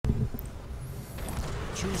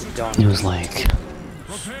It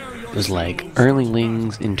was like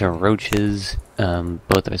earlings into roaches.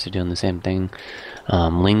 Both of us are doing the same thing.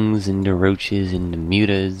 Lings into roaches into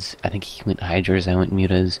mutas. I think he went hydras, I went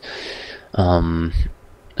mutas. And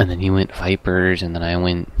then he went vipers, and then I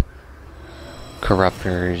went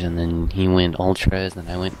corruptors, and then he went ultras, and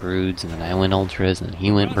then I went broods, and then I went ultras, and then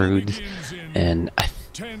he went broods. And I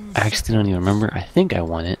actually don't even remember. I think I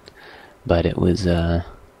won it, but it was the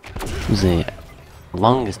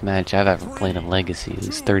longest match I've ever played of Legacy. It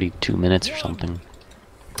was 32 minutes or something.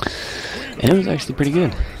 And it was actually pretty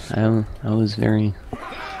good. I was very,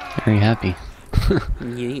 very happy.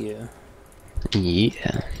 Yeah.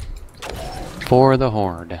 Yeah. For the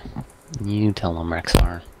Horde. You tell them,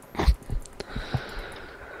 Rexar.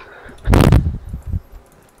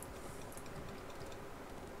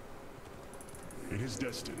 It is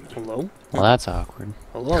destined. Hello? Well, that's awkward.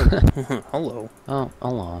 Hello? Hello. Oh,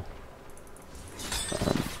 hello.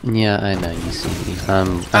 Yeah, I know you see me.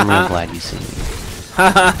 I'm real glad you see me.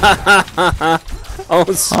 Oh,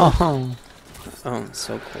 so, Oh,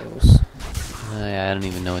 so close. I don't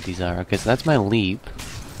even know what these are. Okay, so that's my leap.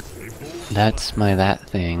 That's my that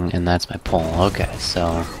thing, and that's my pull. Okay,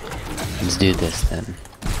 so let's do this then.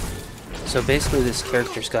 So basically, this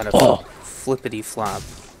character's got a flippity flop,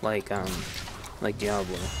 like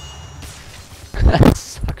Diablo.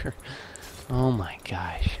 Sucker. Oh my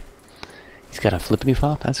gosh. He's got a flippity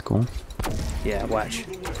flop? That's cool. Yeah, watch.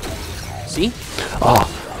 See?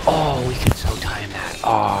 Oh, we can so time that.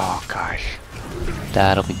 Oh gosh.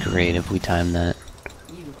 That'll be great if we time that.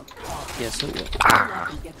 Yes, it will. Ah.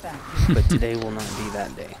 But today will not be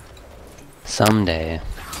that day. Someday.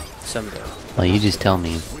 Someday. Well, you just tell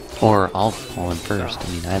me. Or I'll pull him first. I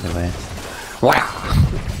mean, either way. Wow!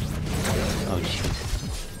 Oh,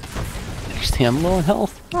 jeez. Actually, I'm low in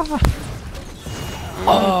health. Ah.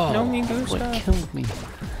 Oh! No, me go What stop. killed me?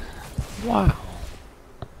 Wow.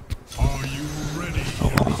 Are you ready?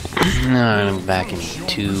 No, I'm back in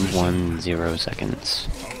 210 seconds.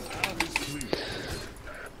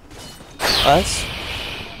 Us?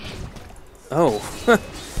 Oh. I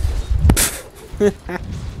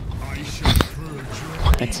shall purge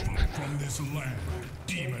What? you from this land,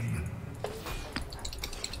 demon.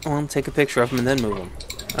 Well, take a picture of him and then move him.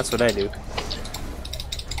 That's what I do.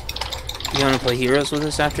 You wanna play Heroes with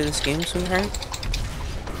us after this game, sweetheart?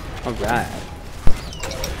 Alright.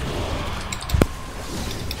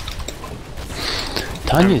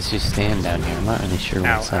 Tanya's just standing down here. I'm not really sure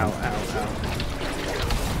Ow, what's ow, up. ow, ow.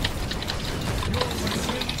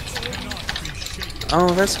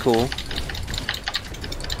 Oh, that's cool.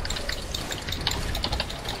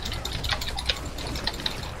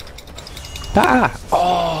 Ah!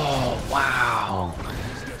 Oh, wow.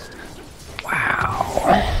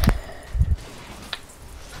 Wow.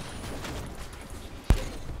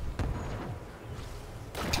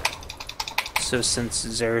 So since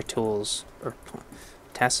Zeratul, or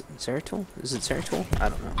Zeratul? Is it Zeratul? I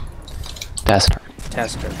don't know. Bastard.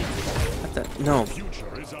 Tasker. No.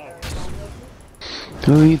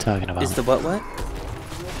 Who are you talking about? Is the what?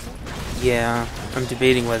 Yeah, I'm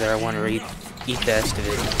debating whether I want to eat the rest of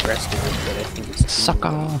it, but I think it's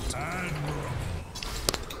Sucker.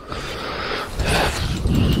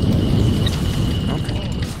 Okay.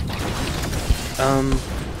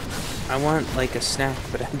 I want like a snack,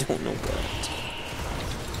 but I don't know what.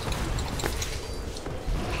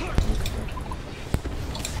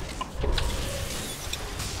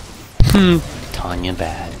 Tanya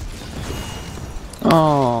bad.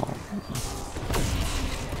 Oh.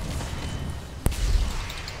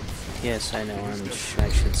 Yes, I know. I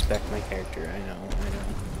should spec my character. I know.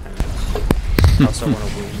 I also want to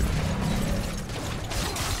win.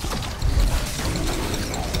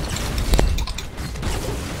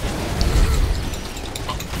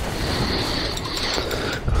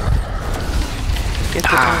 Get the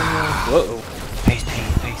Whoa. Face tag.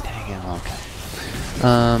 Okay.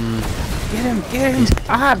 Get him!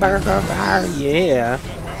 Ah, burger, yeah.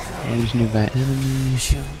 Use nearby enemy.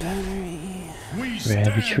 Shield battery.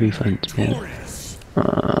 Ravage refund.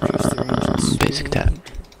 Basic tap.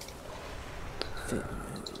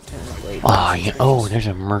 Oh, yeah. Oh, there's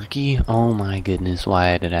a murky. Oh my goodness,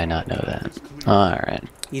 why did I not know that? Alright.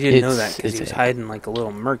 You didn't know that because he was hiding like a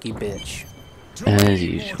little murky bitch. As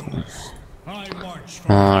usual.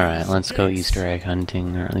 Alright, let's go Easter egg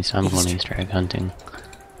hunting, or at least I'm going Easter egg hunting.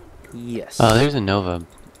 Yes. Oh, there's a Nova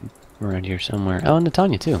around here somewhere. Oh, and a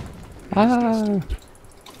Tanya too. Ah!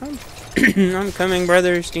 I'm coming,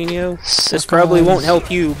 brother, Steno. This probably won't help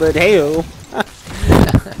you, but heyo.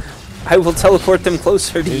 I will teleport them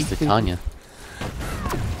closer to you. Here's the Tanya.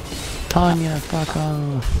 Tanya, fuck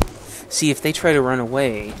off. See, if they try to run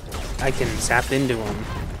away, I can zap into them.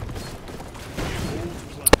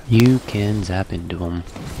 You can zap into them.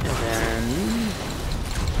 And then,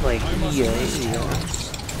 like, yeah.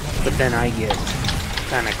 But then I get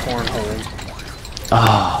kind of cornholed.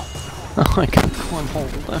 Oh. Oh, I got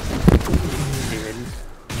cornholed. Dude.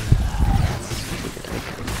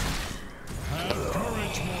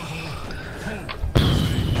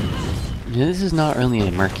 Yeah, this is not really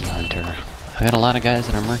a murky hunter. I got a lot of guys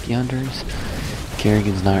that are murky hunters.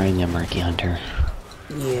 Kerrigan's not really a murky hunter.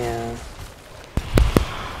 Yeah.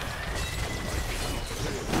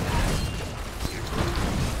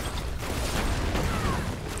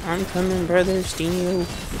 I'm coming, brother, Steno.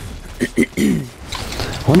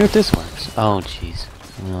 I wonder if this works. Oh, jeez.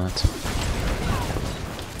 No, it's...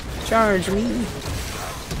 Charge me.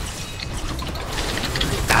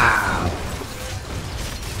 Pow!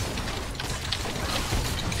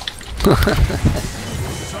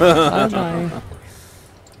 Bye-bye.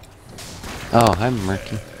 Oh, I'm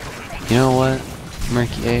Murky. You know what?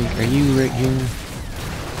 Murky Egg, are you right here?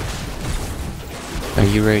 Are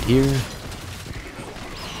you right here?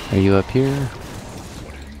 Are you up here?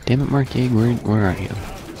 Damn it, Murky Egg, where are you?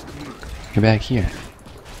 You're back here.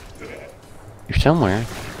 You're somewhere.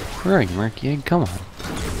 Where are you, Murky Egg? Come on.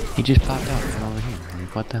 He just popped out from over here.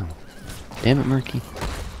 What the hell? Damn it, Murky.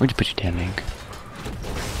 Where'd you put your damn egg?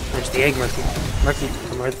 Where's the egg, Murky? Murky,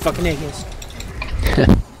 come where the fucking egg is.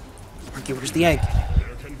 Murky, where's the egg?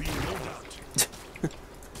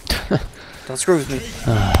 Don't screw with me.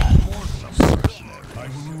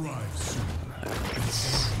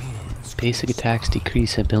 Basic attacks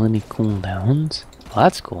decrease ability cooldowns. Well,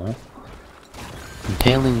 that's cool.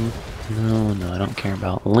 Impaling. No, I don't care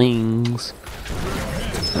about lings.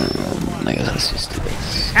 I guess let's just do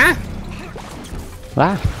this. Ah!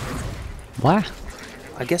 Wah! Wah!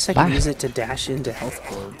 I guess I can use it to dash into health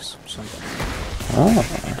orbs or something. Oh.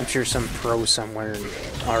 I'm sure some pro somewhere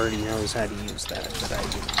already knows how to use that, but I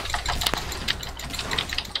do.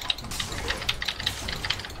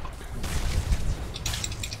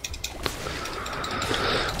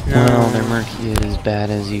 Well, their Murky is bad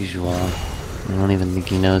as usual. I don't even think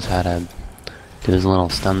he knows how to do his little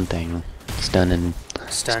stun thing. Stun and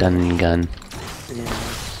gun.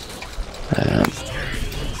 Yeah.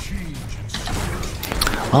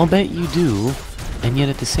 I'll bet you do, and yet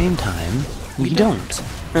at the same time, you don't.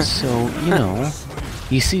 So, you know,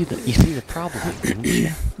 you see the problem, don't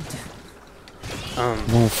you?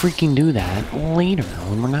 We'll freaking do that later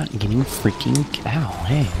when we're not getting freaking... Ow,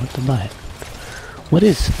 hey, what the butt? What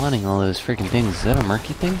is spawning all those freaking things? Is that a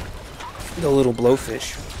Murky thing? The little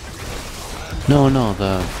blowfish. No,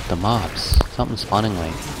 the mobs. Something spawning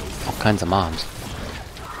like all kinds of mobs.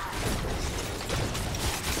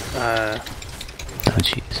 Oh,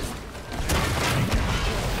 jeez.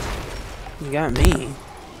 You got me.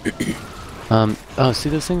 Oh, see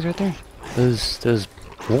those things right there? Those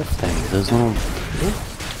wolf things. Those little...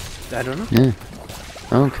 I don't know. Yeah.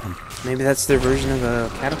 Okay. Maybe that's their version of a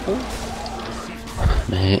catapult?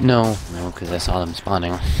 No, because I saw them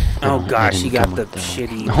spawning. Oh gosh, he you got the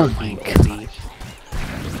shitty... Oh my gosh.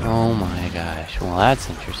 Oh my gosh. Well, that's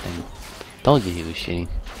interesting. Told you he was shitty.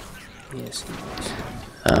 Yes, he was.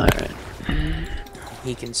 Alright.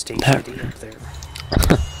 He can stay shitty up there.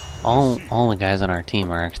 all the guys on our team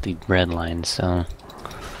are actually red lines, so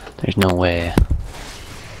there's no way.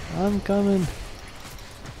 I'm coming.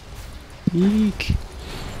 Eek.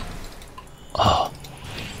 Oh.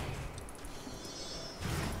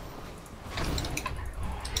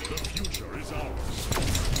 The future is ours.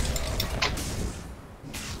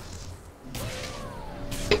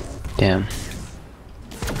 Damn.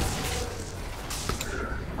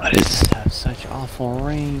 Why does this have such awful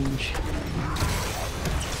range?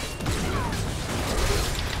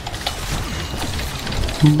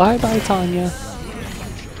 Bye bye, Tanya.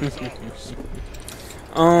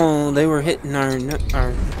 Oh, they were hitting our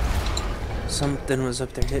something was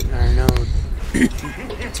up there hitting our node.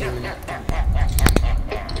 Damn it.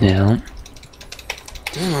 Yeah.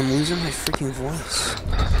 Damn, I'm losing my freaking voice.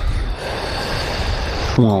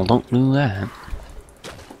 Well, don't do that.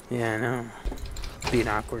 Yeah, I know. It'll be an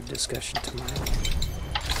awkward discussion tomorrow.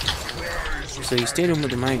 So you stayed home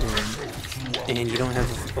with a migraine, and you don't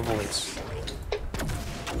have a voice.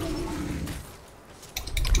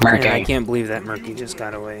 Murky. And I can't believe that Murky just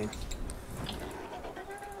got away.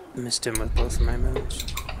 Missed him with both of my moves.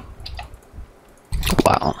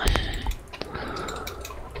 Wow.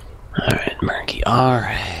 Alright, Murky.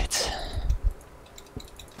 Alright.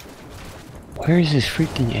 Where is this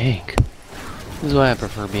freaking egg? This is why I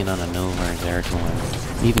prefer being on a Nova or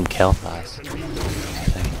Zeratul. Even Kel'Thas. I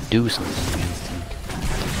can do something against him.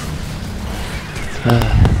 Oh,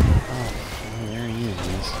 there he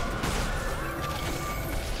is.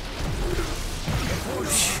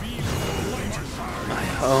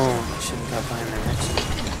 Oh, I shouldn't have got behind there.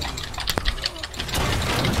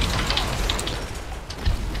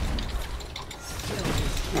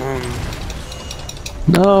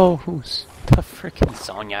 No, who's the frickin'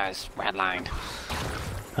 Sonya is redlined.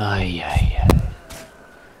 Ay, ay, ay.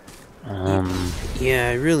 Yeah,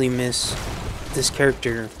 I really miss this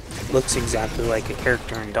character. Looks exactly like a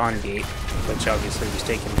character in Dawngate, which obviously was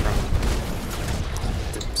taken from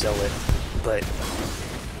the Zealot, but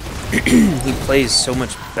he plays so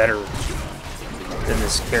much better than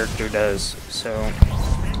this character does, so...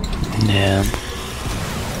 Yeah.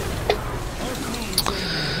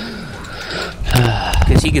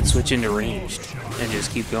 Because he could switch into ranged and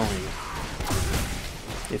just keep going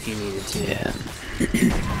if you needed to. Yeah.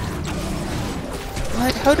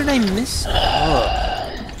 What? How did I miss?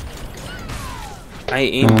 I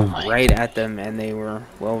aimed right at them and they were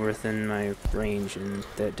well within my range and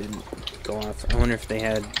that didn't go off. I wonder if they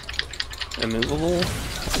had a movable?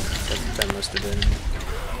 That must have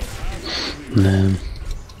been. No.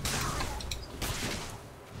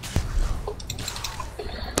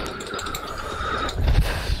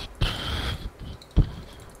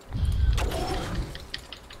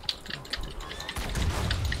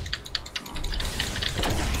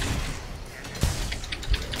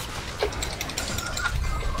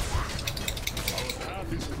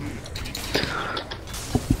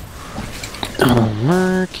 Oh,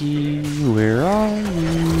 Murky, where are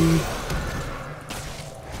you?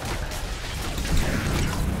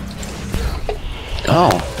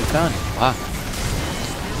 Oh, we found it. Wow.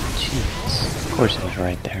 Jeez. Of course it was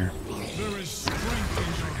right there.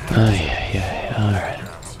 Oh, yeah. Alright.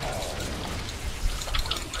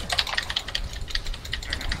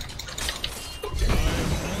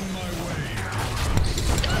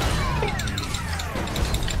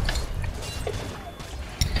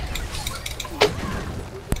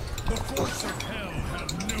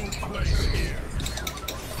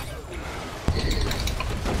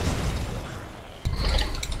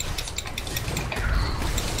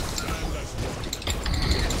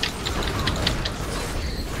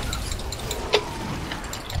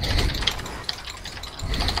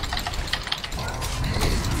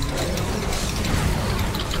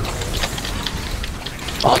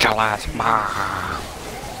 Ultra last. Alright.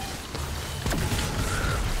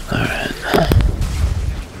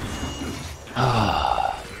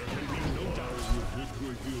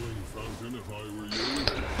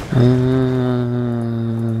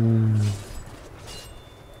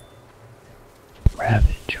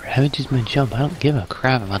 Ravage is my jump. I don't give a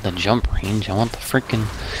crap about the jump range. I want the frickin'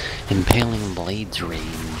 impaling blades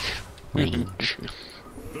range.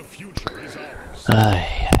 The future is ours.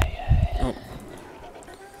 Oh.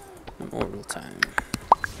 Immortal time.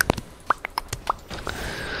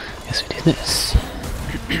 Guess we do this.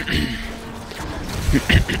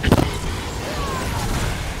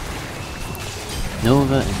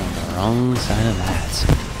 Nova is on the wrong side of that.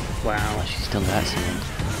 Wow. Well, she's still got some.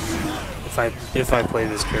 If I play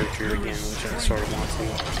this character again, which I sort of want to,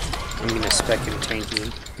 I'm gonna spec him tanky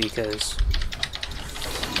because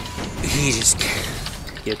he just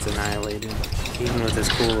gets annihilated, even with his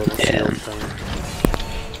cool little shield thing.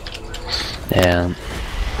 Yeah.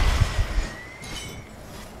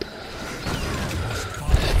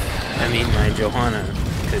 I mean, my Johanna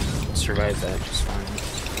could survive that just fine,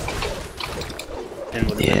 and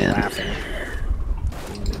would have been laughing.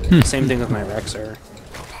 Same thing with my Rexar.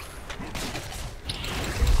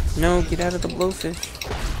 No, get out of the blowfish.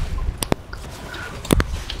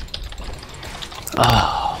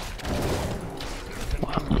 Oh.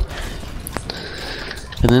 Wow.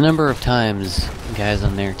 And the number of times guys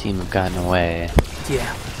on their team have gotten away.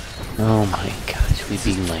 Yeah. Oh my gosh, we'd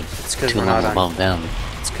be like It's 'cause 2 we're not levels on- above them.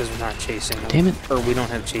 It's because we're not chasing them. Damn it. Or we don't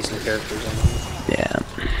have chasing characters anymore. Yeah.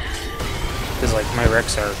 Because, like, my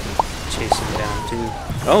Rexar can chase him down, too.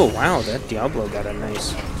 Oh, wow, that Diablo got a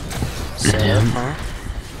nice setup, huh?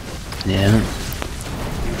 Yeah.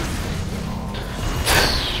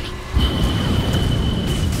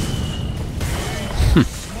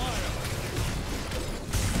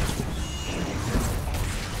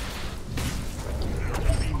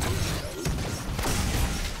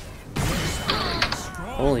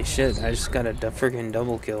 Holy shit, I just got a friggin'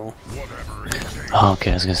 double kill. Oh,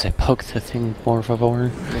 okay, I was gonna say poke the thing, por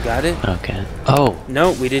favor. We got it? Okay. Oh.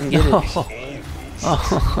 No, we didn't get it.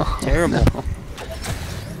 Oh. Terrible.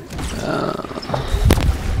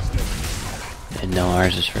 And no,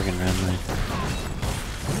 ours is friggin' red.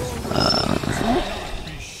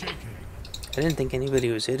 I didn't think anybody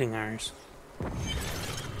was hitting ours.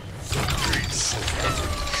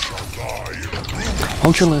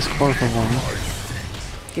 Ultralisk 4 for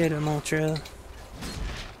 1. Get him, Ultra.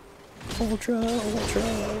 Ultra, Ultra,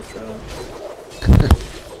 Ultra.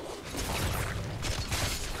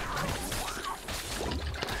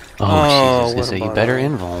 Oh, Jesus, what so a you bother. better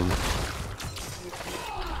invuln.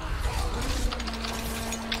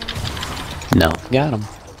 No, got him.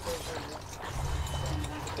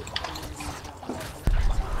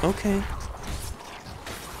 Okay.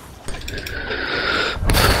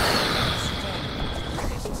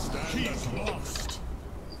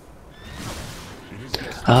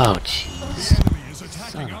 Oh, jeez. Enemy is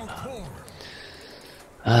attacking our core.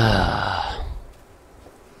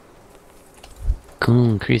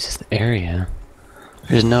 Cool, increases the area.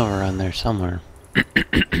 There's Nova around there somewhere.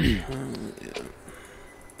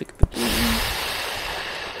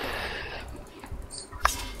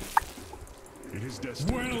 It is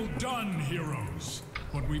destined. Well done, heroes.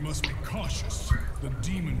 But we must be cautious. The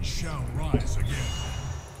demon shall rise again.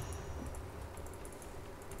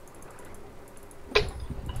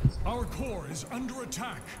 Our core is under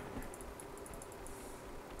attack.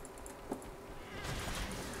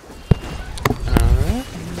 Alright.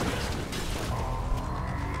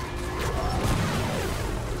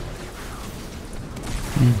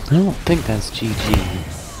 I don't think that's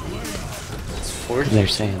GG. It's 40. They're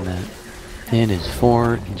saying that. It is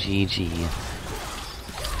for GG.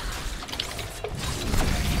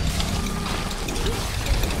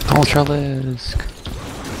 Ultralisk.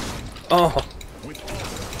 Oh.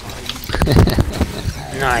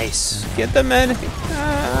 Nice. Get the med.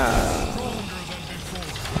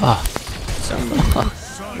 Ah, Somebody.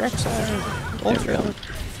 Rek'Sai. Ultra.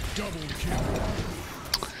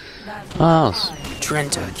 oh,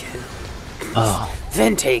 Trenta kill. oh,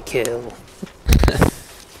 Vente kill.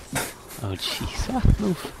 oh, jeez. Ah,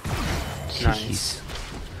 move. Nice.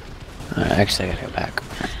 Actually, I gotta go back.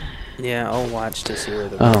 Yeah, I'll watch to see where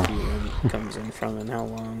the Oh. review comes in from and how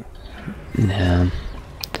long. Yeah.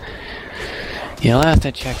 Yeah, last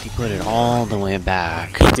I checked, he put it all the way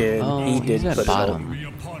back. He did. Oh, He did he's at put it all- bottom. Be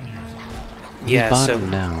upon you. He's Yeah, bottom so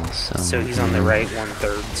now, so. so he's on the right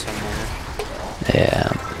 1/3 somewhere.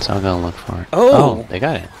 Yeah, so I'll go look for it. Oh! They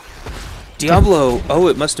got it. Diablo. Oh,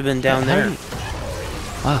 it must have been down How there. did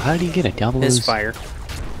wow, how did he get it? Diablo His is- fire.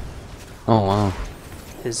 Oh wow,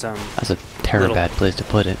 His that's a terrible Little- bad place to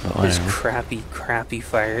put it, but his whatever. crappy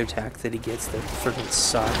fire attack that he gets that freaking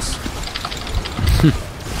sucks.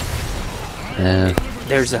 Yeah,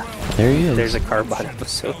 There's a there he is. there's a Carbot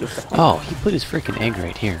episode of that. Oh, he put his freaking egg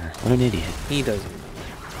right here. What an idiot. He doesn't.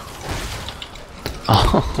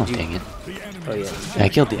 Oh, Did you- dang it. Oh yeah, I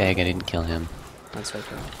killed the egg, I didn't kill him. that's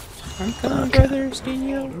okay. I'm coming, Okay. brothers. Do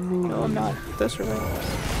you? No, I'm not. That's right.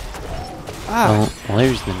 Ah, Oh, well,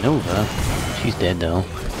 there's the Nova. She's dead, though.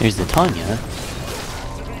 There's the Tanya.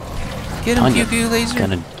 get him, Tanya pew pew laser.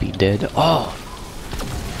 gonna be dead. Oh!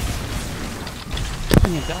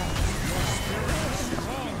 Tanya died.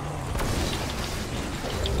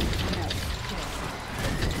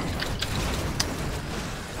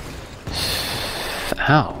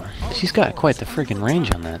 Ow. She's got quite the freaking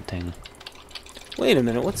range on that thing. Wait a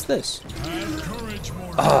minute. What's this? Have courage,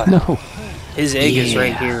 mortal. Ah, No. his egg is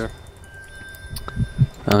right Yeah. here,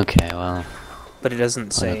 Okay, well, but it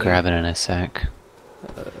doesn't say. I'll grab it in a sec.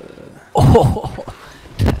 Oh,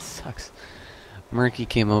 that sucks. Murky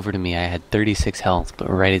came over to me. I had 36 health, but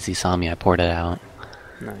right as he saw me, I poured it out.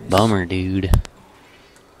 Nice. Bummer, dude.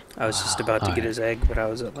 I was just about to get Alright. his egg, but I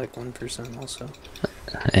was at like 1% also.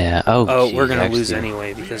 Yeah. Oh. Oh, gee, we're gonna lose actually-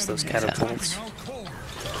 anyway because those catapults. Our core.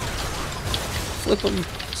 Flip him,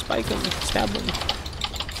 spike him, stab him,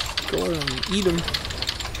 gore him, eat him.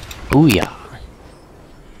 Booyah.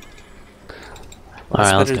 Well,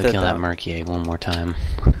 Alright, let's better go than kill that that. Murky egg one more time.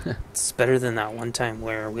 It's better than that one time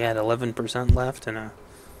where we had 11% left and a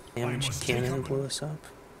damage must take cannon over. blew us up.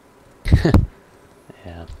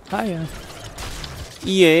 Yeah. Hiya. There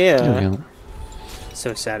we Yeah. go.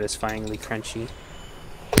 So satisfyingly crunchy.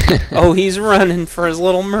 Oh, he's running for his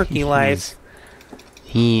little murky life.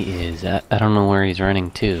 He is. I don't know where he's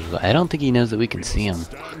running to. I don't think he knows that we can see him.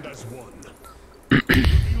 Stand as one.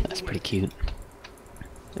 That's pretty cute.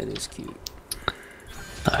 That is cute.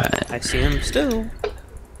 Alright. I see him still.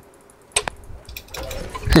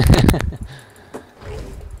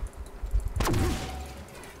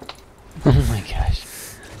 Oh my gosh.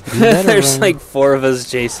 You better There's run. like 4 of us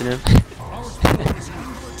chasing him.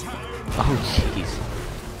 Oh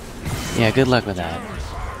jeez. Yeah, good luck with that.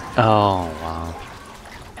 Oh wow.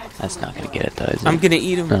 That's not gonna get it though, is it? I'm gonna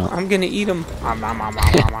eat him. No. I'm gonna eat him.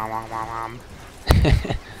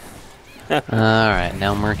 Alright,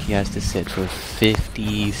 now Murky has to sit for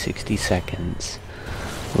 50, 60 seconds.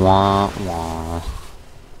 Wah, wah.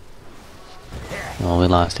 Well, we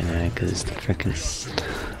lost anyway, because it's the frickin'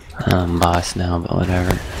 boss now, but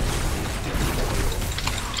whatever.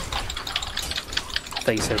 I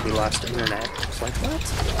thought you said we lost internet. I was like, what?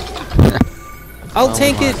 I'll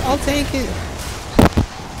take it! I'll take it!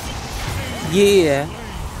 Yeah!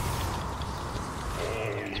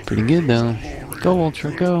 It's pretty good though. Go,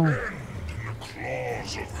 Ultra, go!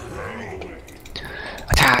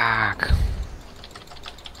 Attack!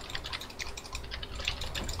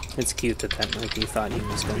 It's cute that that monkey thought he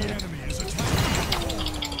was gonna...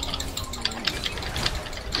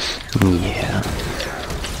 Yeah.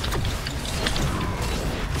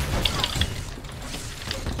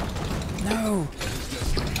 No!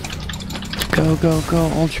 Go, go,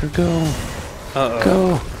 go, Ultra, go! Uh-oh.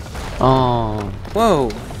 Go! Oh. Whoa!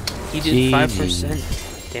 He did GG.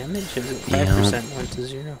 5% damage? Is it 5% went to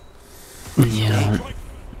 0? Yeah.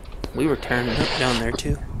 We were tearing it up down there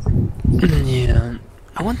too. Yeah.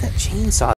 I want that chainsaw.